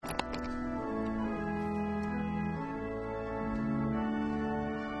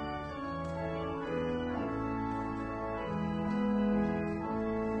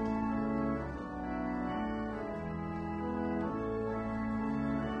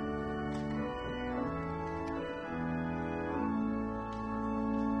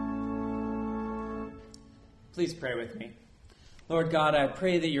Please pray with me. Lord God, I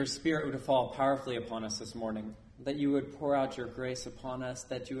pray that your Spirit would fall powerfully upon us this morning, that you would pour out your grace upon us,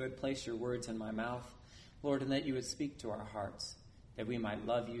 that you would place your words in my mouth, Lord, and that you would speak to our hearts, that we might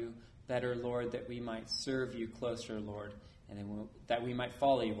love you better, Lord, that we might serve you closer, Lord, and that we might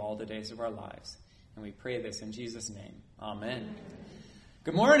follow you all the days of our lives. And we pray this in Jesus' name. Amen.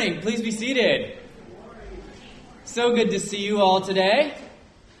 Good morning. Please be seated. So good to see you all today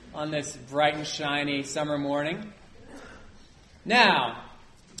on this bright and shiny summer morning. Now,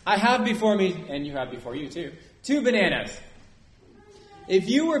 I have before me, and you have before you too, 2 bananas. If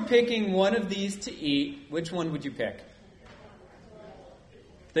you were picking one of these to eat, which one would you pick?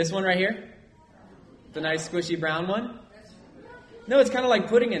 This one right here? The nice squishy brown one? No, it's kind of like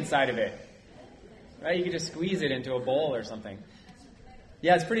pudding inside of it. Right? You could just squeeze it into a bowl or something.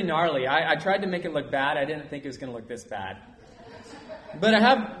 Yeah, it's pretty gnarly. I tried to make it look bad. I didn't think it was going to look this bad.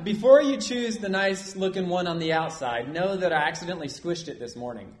 But before you choose the nice looking one on the outside, know that I accidentally squished it this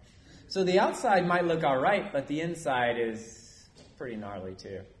morning. So the outside might look all right, but the inside is pretty gnarly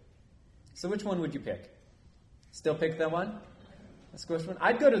too. So which one would you pick? Still pick that one? The squished one?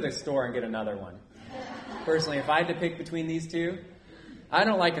 I'd go to the store and get another one. Personally, if I had to pick between these two, I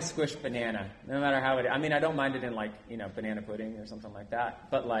don't like a squished banana, no matter how I don't mind it in banana pudding or something like that.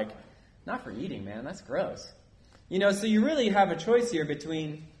 But not for eating, man. That's gross. So you really have a choice here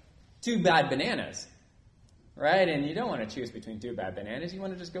between 2 bad bananas, right? And you don't want to choose between 2 bad bananas. You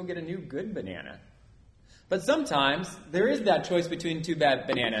want to just go get a new good banana. But sometimes there is that choice between 2 bad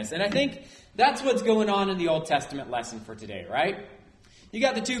bananas. And I think that's what's going on in the Old Testament lesson for today, right? You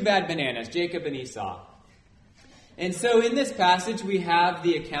got the 2 bad bananas, Jacob and Esau. And so in this passage, we have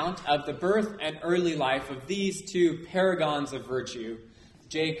the account of the birth and early life of these 2 paragons of virtue,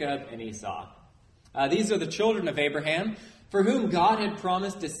 Jacob and Esau. These are the children of Abraham, for whom God had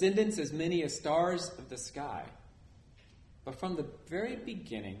promised descendants as many as stars of the sky. But from the very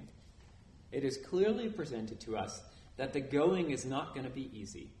beginning, it is clearly presented to us that the going is not going to be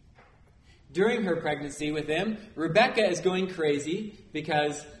easy. During her pregnancy with him, Rebekah is going crazy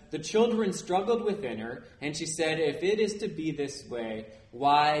because the children struggled within her, and she said, "If it is to be this way,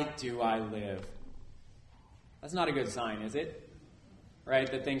 why do I live?" That's not a good sign, is it? Right?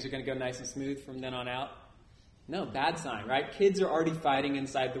 That things are going to go nice and smooth from then on out? No, bad sign, right? Kids are already fighting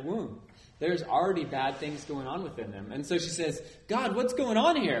inside the womb. There's already bad things going on within them. And so she says, "God, what's going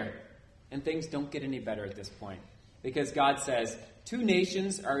on here?" And things don't get any better at this point. Because God says, 2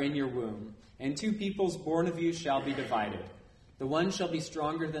 nations are in your womb, and 2 peoples born of you shall be divided. The one shall be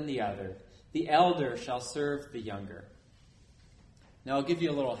stronger than the other. The elder shall serve the younger. Now I'll give you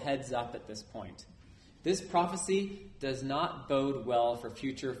a little heads up at this point. This prophecy does not bode well for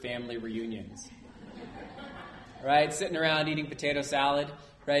future family reunions. Right? Sitting around eating potato salad,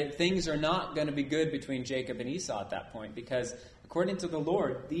 right? Things are not going to be good between Jacob and Esau at that point, because according to the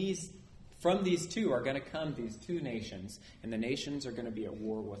Lord, from these 2 are going to come these 2 nations, and the nations are going to be at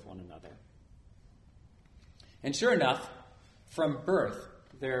war with one another. And sure enough, from birth,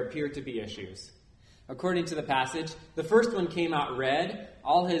 there appear to be issues. According to the passage, the first one came out red,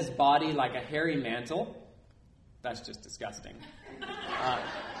 all his body like a hairy mantle. That's just disgusting.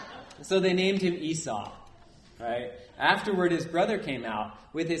 So they named him Esau. Right? Afterward, his brother came out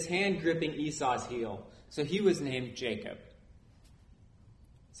with his hand gripping Esau's heel. So he was named Jacob.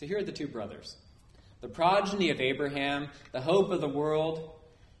 So here are the 2 brothers. The progeny of Abraham, the hope of the world.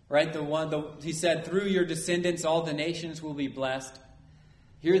 Right? He said, "Through your descendants, all the nations will be blessed."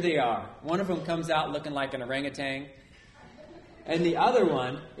 Here they are. One of them comes out looking like an orangutan. And the other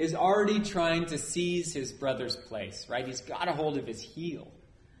one is already trying to seize his brother's place, right? He's got a hold of his heel.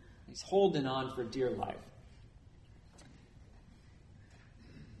 He's holding on for dear life.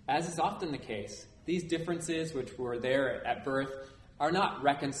 As is often the case, these differences which were there at birth are not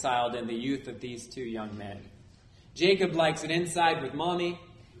reconciled in the youth of these 2 young men. Jacob likes it inside with mommy.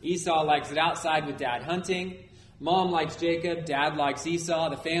 Esau likes it outside with dad hunting. Mom likes Jacob, dad likes Esau.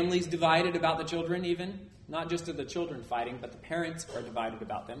 The family's divided about the children even. Not just of the children fighting, but the parents are divided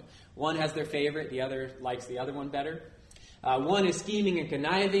about them. One has their favorite, the other likes the other one better. One is scheming and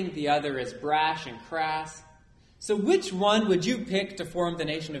conniving, the other is brash and crass. So which one would you pick to form the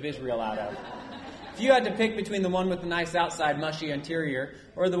nation of Israel out of? If you had to pick between the one with the nice outside, mushy interior,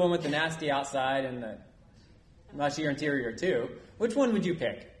 or the one with the nasty outside and the mushy interior too, which one would you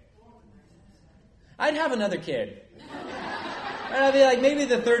pick? I'd have another kid. And I'd be like, maybe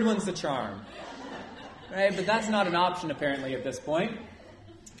the third one's the charm. Right? But that's not an option apparently at this point.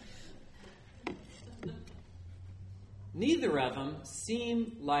 Neither of them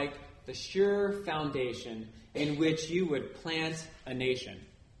seem like the sure foundation in which you would plant a nation.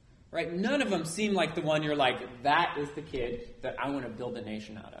 Right? None of them seem like the one you're like, that is the kid that I want to build a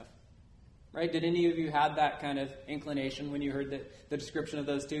nation out of. Right? Did any of you have that kind of inclination when you heard the description of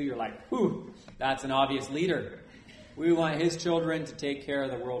those two? You're like, whew, that's an obvious leader. We want his children to take care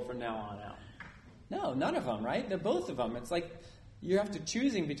of the world from now on out. No, none of them, right? They're both of them. It's like you have to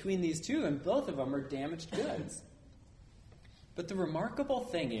choosing between these two, and both of them are damaged goods. But the remarkable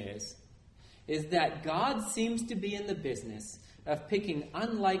thing is that God seems to be in the business of picking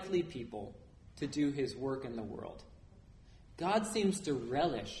unlikely people to do his work in the world. God seems to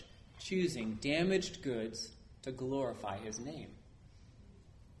relish choosing damaged goods to glorify his name.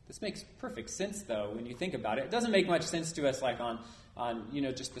 This makes perfect sense, though, when you think about it. It doesn't make much sense to us like on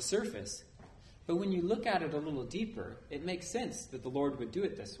just the surface. But when you look at it a little deeper, it makes sense that the Lord would do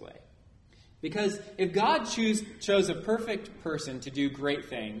it this way. Because if God chose a perfect person to do great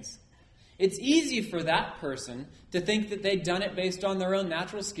things, it's easy for that person to think that they'd done it based on their own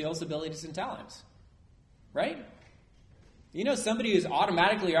natural skills, abilities, and talents. Right? Somebody who's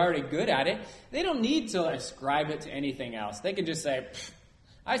automatically already good at it, they don't need to ascribe it to anything else. They can just say,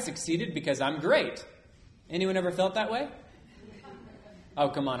 I succeeded because I'm great. Anyone ever felt that way? Oh,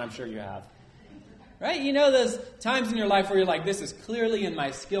 come on, I'm sure you have. Right? Those times in your life where you're like, this is clearly in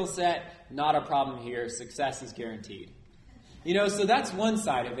my skill set, not a problem here, success is guaranteed. So that's one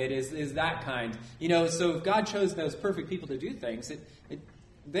side of it, is that kind. So if God chose those perfect people to do things,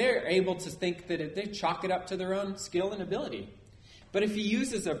 they're able to think that they chalk it up to their own skill and ability. But if he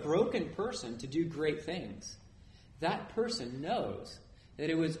uses a broken person to do great things, that person knows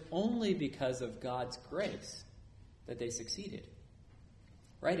that it was only because of God's grace that they succeeded.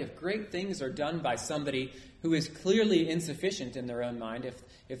 Right? If great things are done by somebody who is clearly insufficient in their own mind,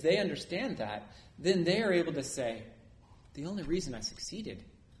 if they understand that, then they are able to say, the only reason I succeeded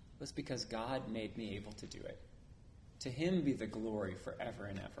was because God made me able to do it. To him be the glory forever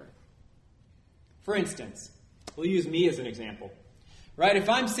and ever. For instance, we'll use me as an example. Right? If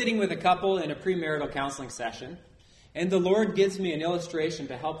I'm sitting with a couple in a premarital counseling session, and the Lord gives me an illustration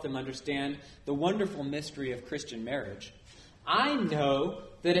to help them understand the wonderful mystery of Christian marriage, I know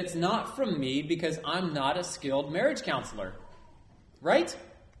that it's not from me because I'm not a skilled marriage counselor. Right?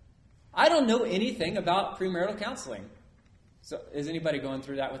 I don't know anything about premarital counseling. So is anybody going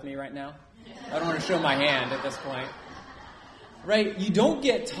through that with me right now? I don't want to show my hand at this point. Right? You don't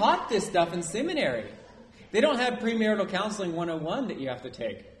get taught this stuff in seminary. They don't have premarital counseling 101 that you have to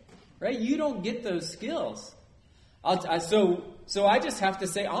take. Right? You don't get those skills. So I just have to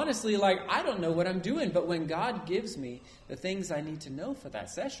say, honestly, I don't know what I'm doing. But when God gives me the things I need to know for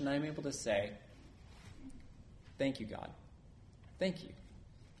that session, I'm able to say, thank you, God. Thank you.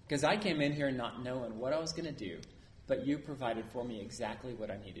 Because I came in here not knowing what I was going to do, but you provided for me exactly what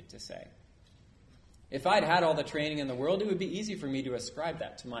I needed to say. If I'd had all the training in the world, it would be easy for me to ascribe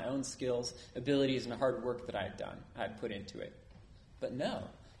that to my own skills, abilities, and hard work that I had put into it. But no,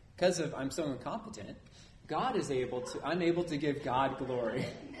 because I'm so incompetent, I'm able to give God glory.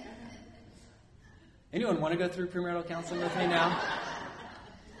 Anyone want to go through premarital counseling with me now?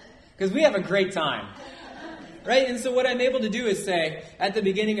 Because we have a great time. Right? And so what I'm able to do is say, at the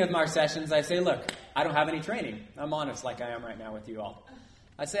beginning of our sessions, I say, look, I don't have any training. I'm honest like I am right now with you all.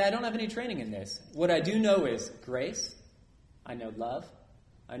 I say, I don't have any training in this. What I do know is grace, I know love,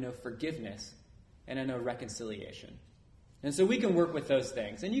 I know forgiveness, and I know reconciliation. And so we can work with those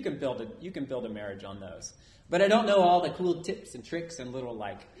things, and you can build a marriage on those. But I don't know all the cool tips and tricks and little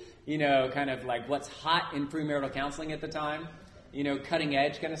kind of what's hot in premarital counseling at the time, cutting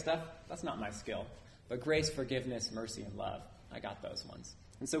edge kind of stuff. That's not my skill. But grace, forgiveness, mercy, and love, I got those ones.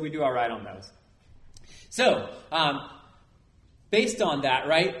 And so we do all right on those. So, based on that,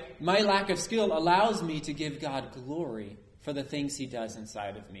 right, my lack of skill allows me to give God glory for the things he does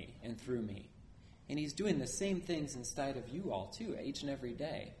inside of me and through me. And he's doing the same things inside of you all, too, each and every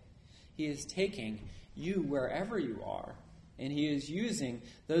day. He is taking you wherever you are, and he is using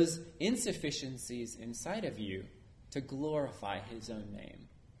those insufficiencies inside of you to glorify his own name.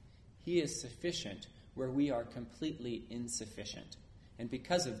 He is sufficient where we are completely insufficient. And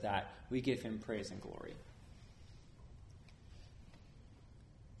because of that, we give him praise and glory.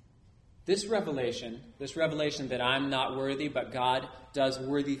 This revelation that I'm not worthy, but God does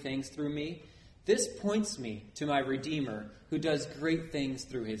worthy things through me, this points me to my Redeemer who does great things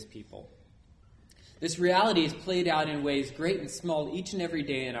through his people. This reality is played out in ways great and small each and every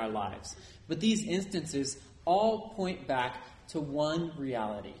day in our lives. But these instances all point back to one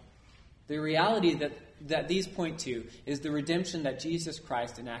reality. The reality that these point to is the redemption that Jesus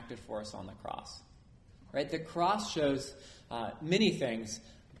Christ enacted for us on the cross. Right? The cross shows many things,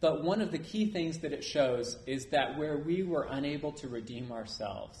 but one of the key things that it shows is that where we were unable to redeem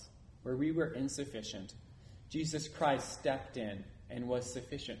ourselves, where we were insufficient, Jesus Christ stepped in and was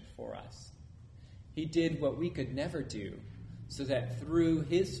sufficient for us. He did what we could never do, so that through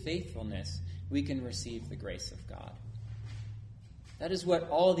his faithfulness, we can receive the grace of God. That is what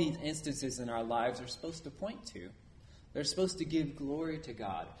all these instances in our lives are supposed to point to. They're supposed to give glory to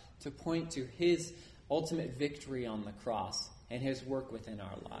God, to point to his ultimate victory on the cross and his work within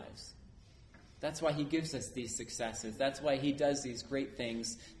our lives. That's why he gives us these successes. That's why he does these great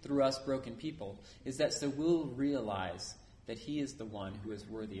things through us broken people, is that so we'll realize that he is the one who is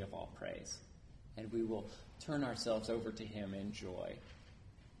worthy of all praise. And we will turn ourselves over to him in joy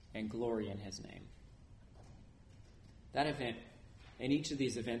and glory in his name. That event, and each of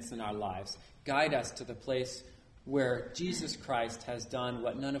these events in our lives, guide us to the place where Jesus Christ has done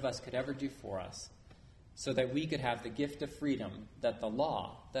what none of us could ever do for us, so that we could have the gift of freedom that the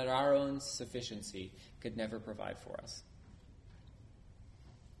law, that our own sufficiency could never provide for us.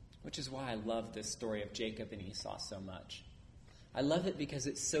 Which is why I love this story of Jacob and Esau so much. I love it because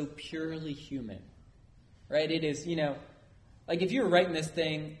it's so purely human, right? It is, like if you were writing this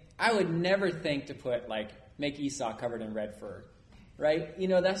thing, I would never think to put, make Esau covered in red fur, right?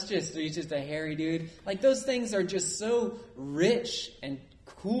 He's just a hairy dude. Like, those things are just so rich and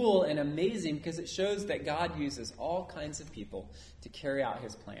cool and amazing because it shows that God uses all kinds of people to carry out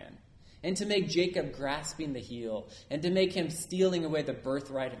his plan. And to make Jacob grasping the heel, and to make him stealing away the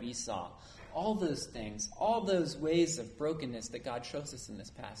birthright of Esau. All those things, all those ways of brokenness that God shows us in this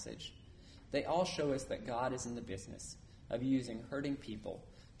passage, they all show us that God is in the business of using hurting people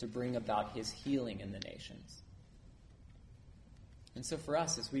to bring about his healing in the nations. And so for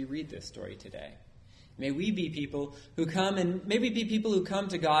us, as we read this story today, may we be people who come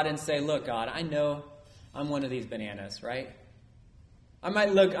to God and say, look, God, I know I'm one of these bananas, right? I might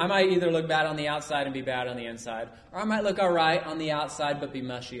either look bad on the outside and be bad on the inside, or I might look all right on the outside but be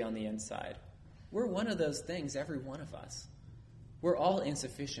mushy on the inside. We're one of those things, every one of us. We're all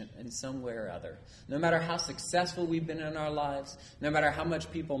insufficient in some way or other. No matter how successful we've been in our lives, no matter how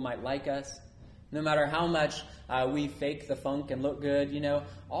much people might like us, no matter how much we fake the funk and look good,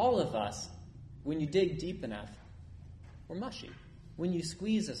 all of us, when you dig deep enough, we're mushy. When you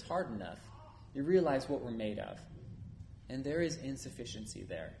squeeze us hard enough, you realize what we're made of. And there is insufficiency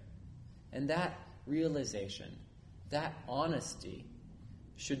there. And that realization, that honesty,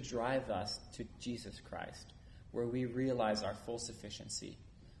 should drive us to Jesus Christ, where we realize our full sufficiency,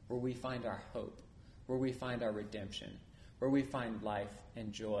 where we find our hope, where we find our redemption, where we find life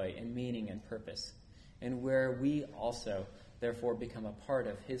and joy and meaning and purpose, and where we also, therefore, become a part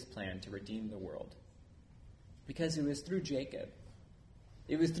of his plan to redeem the world. Because it was through Jacob,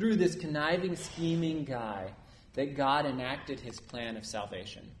 it was through this conniving, scheming guy that God enacted his plan of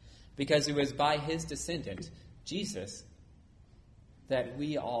salvation. Because it was by his descendant, Jesus, that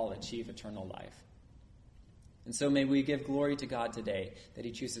we all achieve eternal life. And so may we give glory to God today that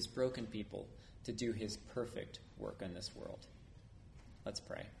he chooses broken people to do his perfect work in this world. Let's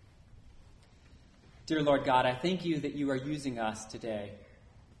pray. Dear Lord God, I thank you that you are using us today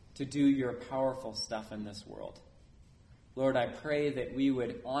to do your powerful stuff in this world. Lord, I pray that we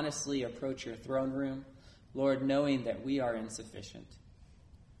would honestly approach your throne room, Lord, knowing that we are insufficient,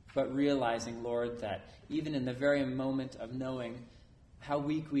 but realizing, Lord, that even in the very moment of knowing how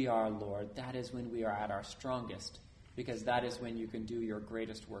weak we are, Lord, that is when we are at our strongest, because that is when you can do your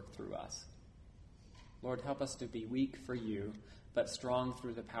greatest work through us. Lord, help us to be weak for you, but strong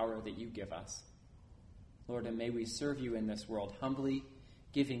through the power that you give us. Lord, and may we serve you in this world humbly,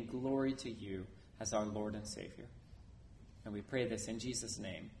 giving glory to you as our Lord and Savior. And we pray this in Jesus'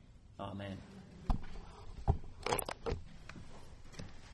 name. Amen.